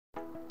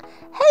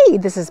Hey,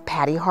 this is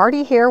Patty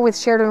Hardy here with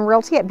Sheridan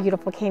Realty at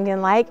beautiful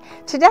Canyon Lake.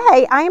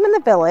 Today I am in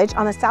the village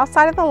on the south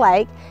side of the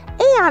lake,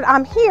 and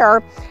I'm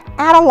here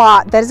at a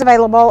lot that is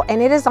available,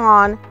 and it is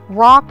on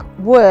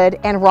Rockwood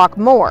and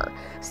Rockmoor.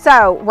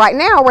 So right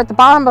now we're at the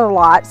bottom of the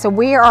lot, so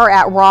we are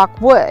at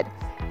Rockwood.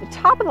 The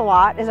top of the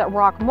lot is at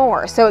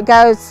Rockmoor, so it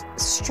goes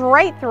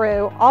straight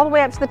through all the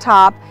way up to the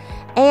top.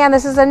 And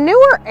this is a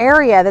newer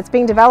area that's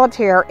being developed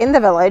here in the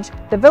village.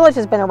 The village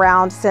has been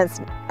around since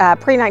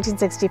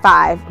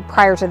pre-1965,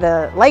 prior to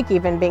the lake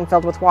even being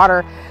filled with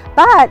water.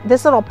 But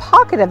this little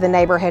pocket of the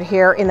neighborhood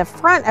here in the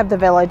front of the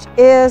village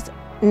is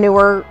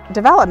newer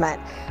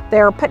development.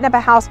 They're putting up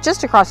a house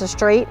just across the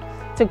street.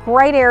 It's a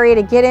great area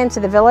to get into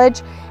the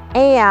village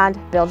and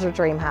build your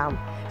dream home.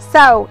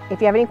 So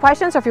if you have any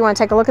questions or if you want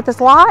to take a look at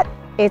this lot,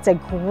 it's a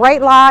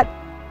great lot.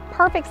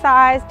 Perfect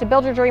size to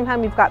build your dream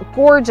home. You've got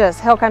gorgeous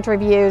hill country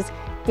views.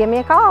 Give me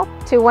a call,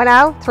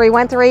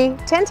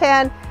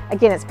 210-313-1010.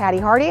 Again, it's Patty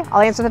Hardy.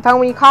 I'll answer the phone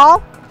when you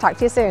call. Talk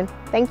to you soon.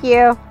 Thank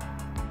you.